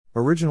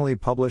Originally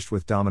published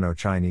with Domino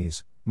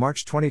Chinese,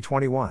 March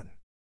 2021.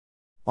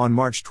 On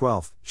March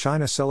 12,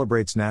 China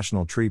celebrates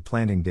National Tree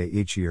Planting Day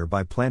each year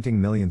by planting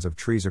millions of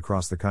trees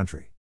across the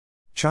country.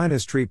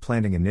 China's tree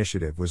planting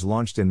initiative was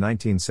launched in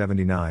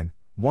 1979,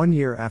 1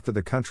 year after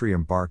the country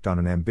embarked on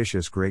an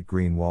ambitious Great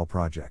Green Wall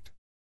project.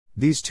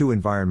 These two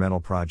environmental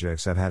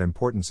projects have had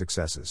important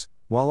successes,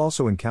 while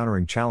also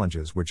encountering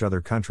challenges which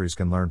other countries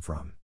can learn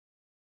from.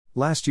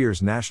 Last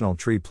year's National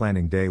Tree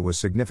Planting Day was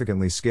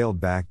significantly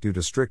scaled back due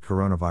to strict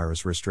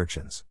coronavirus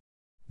restrictions.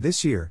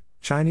 This year,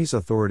 Chinese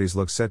authorities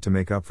look set to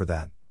make up for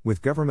that,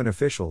 with government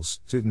officials,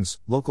 students,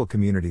 local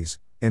communities,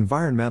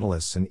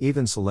 environmentalists and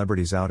even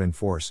celebrities out in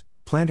force,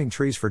 planting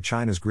trees for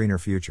China's greener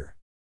future.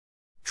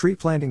 Tree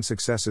planting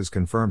successes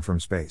confirmed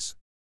from space.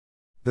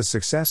 The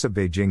success of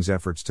Beijing's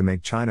efforts to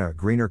make China a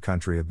greener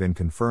country have been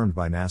confirmed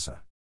by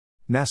NASA.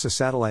 NASA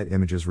satellite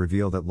images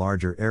reveal that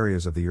larger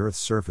areas of the Earth's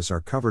surface are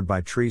covered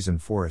by trees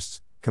and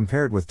forests,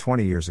 compared with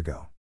 20 years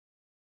ago.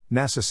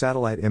 NASA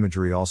satellite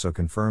imagery also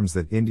confirms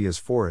that India's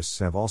forests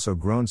have also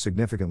grown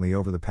significantly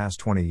over the past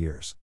 20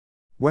 years.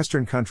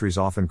 Western countries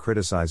often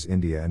criticize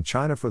India and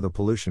China for the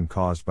pollution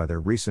caused by their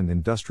recent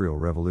industrial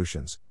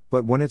revolutions,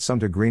 but when it's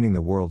come to greening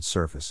the world's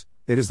surface,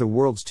 it is the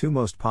world's two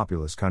most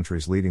populous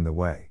countries leading the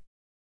way.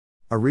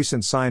 A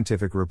recent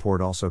scientific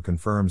report also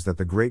confirms that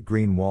the Great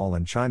Green Wall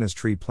and China's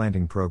tree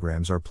planting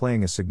programs are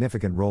playing a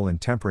significant role in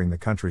tempering the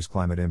country's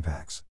climate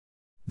impacts.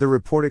 The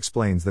report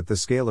explains that the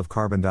scale of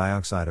carbon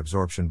dioxide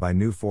absorption by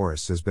new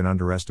forests has been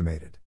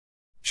underestimated.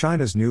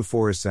 China's new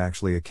forests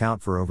actually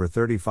account for over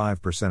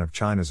 35% of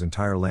China's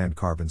entire land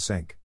carbon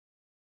sink.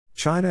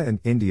 China and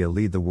India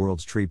lead the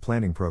world's tree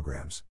planting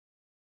programs.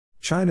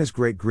 China's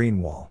Great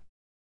Green Wall.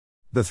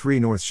 The Three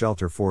North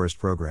Shelter Forest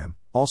Program,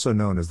 also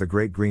known as the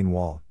Great Green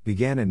Wall,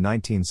 began in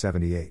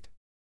 1978.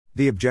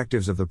 The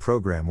objectives of the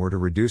program were to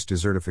reduce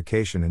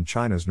desertification in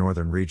China's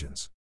northern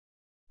regions.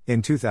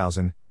 In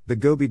 2000, the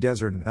Gobi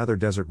Desert and other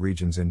desert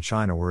regions in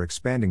China were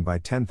expanding by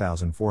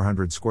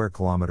 10,400 square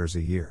kilometers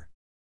a year.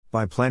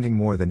 By planting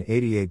more than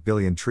 88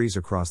 billion trees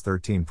across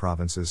 13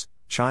 provinces,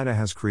 China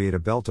has created a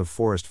belt of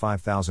forest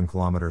 5,000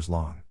 kilometers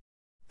long.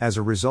 As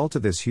a result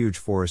of this huge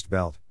forest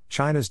belt,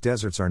 China's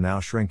deserts are now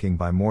shrinking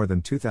by more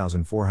than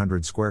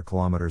 2,400 square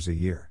kilometers a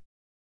year.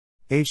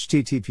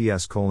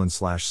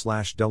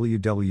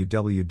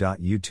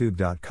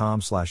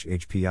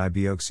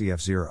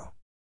 https://www.youtube.com/hpibioxcf0.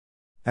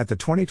 At the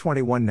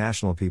 2021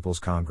 National People's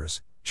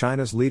Congress,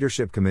 China's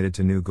leadership committed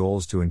to new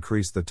goals to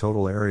increase the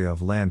total area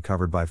of land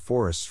covered by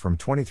forests from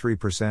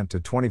 23% to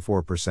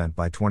 24%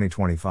 by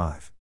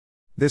 2025.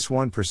 This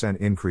 1%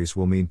 increase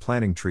will mean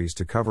planting trees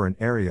to cover an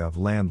area of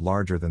land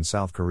larger than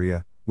South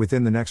Korea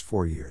within the next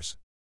 4 years.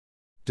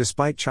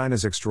 Despite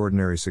China's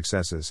extraordinary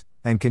successes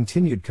and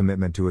continued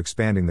commitment to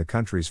expanding the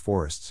country's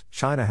forests,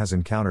 China has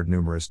encountered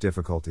numerous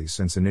difficulties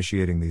since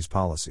initiating these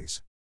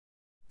policies.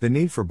 The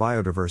need for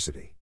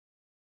biodiversity.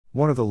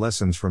 One of the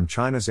lessons from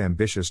China's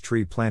ambitious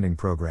tree planting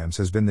programs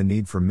has been the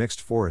need for mixed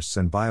forests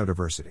and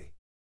biodiversity.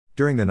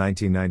 During the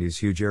 1990s,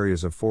 huge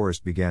areas of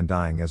forest began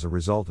dying as a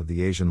result of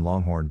the Asian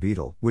longhorn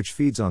beetle, which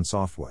feeds on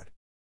softwood.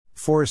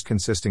 Forest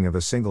consisting of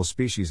a single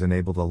species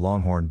enabled the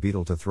longhorn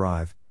beetle to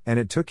thrive, and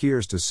it took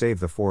years to save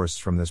the forests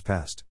from this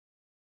pest.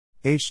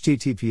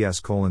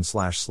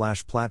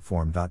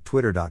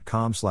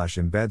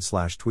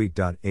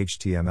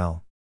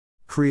 https://platform.twitter.com/embed/tweet.html.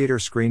 Creator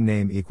screen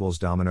name equals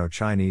Domino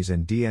Chinese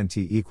and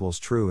DNT equals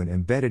true and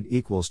embedded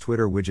equals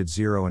Twitter widget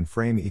 0 and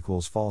frame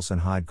equals false and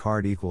hide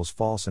card equals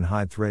false and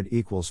hide thread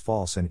equals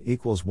false and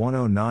equals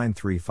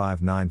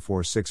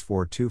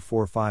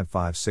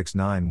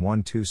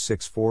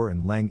 1093594642555691264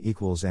 and leng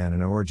equals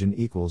and origin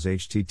equals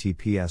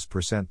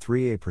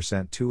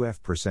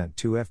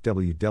https://3a%2f%2f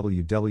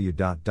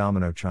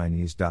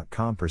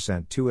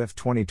www.dominochinese.com%2f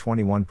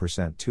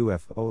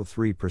 2021%2f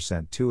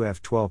 03%2f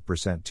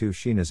 12%2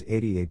 China's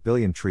 88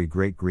 billion tree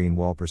Great Green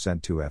Wall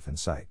 %2f and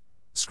site.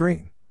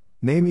 Screen.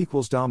 Name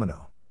equals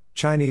Domino.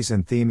 Chinese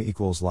and theme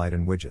equals light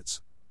and widgets.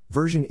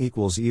 Version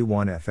equals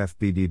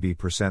E1FFBDB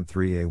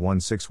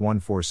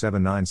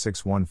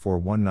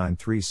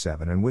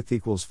 %3A1614796141937 and width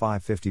equals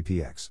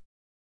 550px.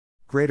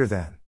 Greater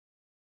than.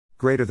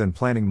 Greater than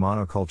planting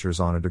monocultures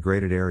on a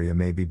degraded area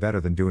may be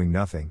better than doing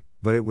nothing,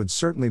 but it would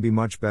certainly be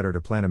much better to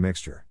plant a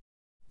mixture.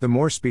 The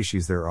more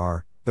species there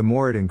are, the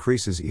more it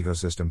increases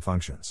ecosystem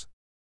functions.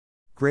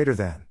 Greater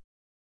than.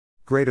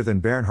 Greater than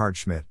Bernhard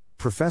Schmidt,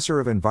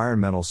 Professor of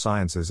Environmental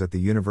Sciences at the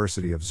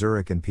University of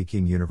Zurich and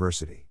Peking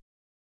University.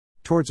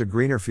 Towards a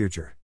greener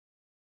future.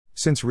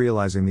 Since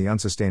realizing the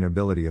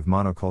unsustainability of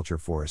monoculture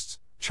forests,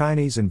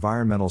 Chinese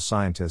environmental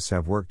scientists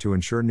have worked to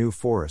ensure new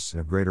forests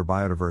have greater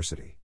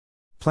biodiversity.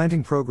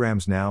 Planting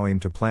programs now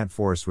aim to plant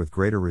forests with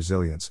greater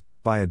resilience,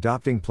 by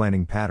adopting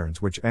planting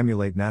patterns which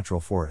emulate natural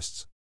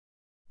forests.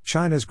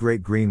 China's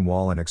Great Green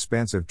Wall and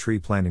expansive tree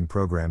planting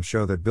programs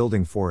show that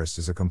building forests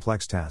is a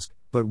complex task,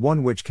 but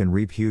one which can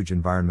reap huge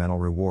environmental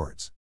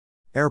rewards.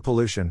 Air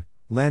pollution,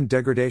 land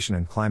degradation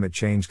and climate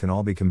change can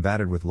all be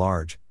combated with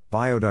large,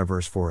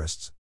 biodiverse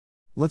forests.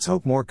 Let's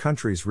hope more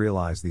countries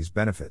realize these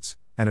benefits,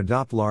 and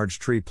adopt large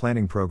tree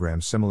planting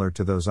programs similar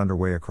to those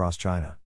underway across China.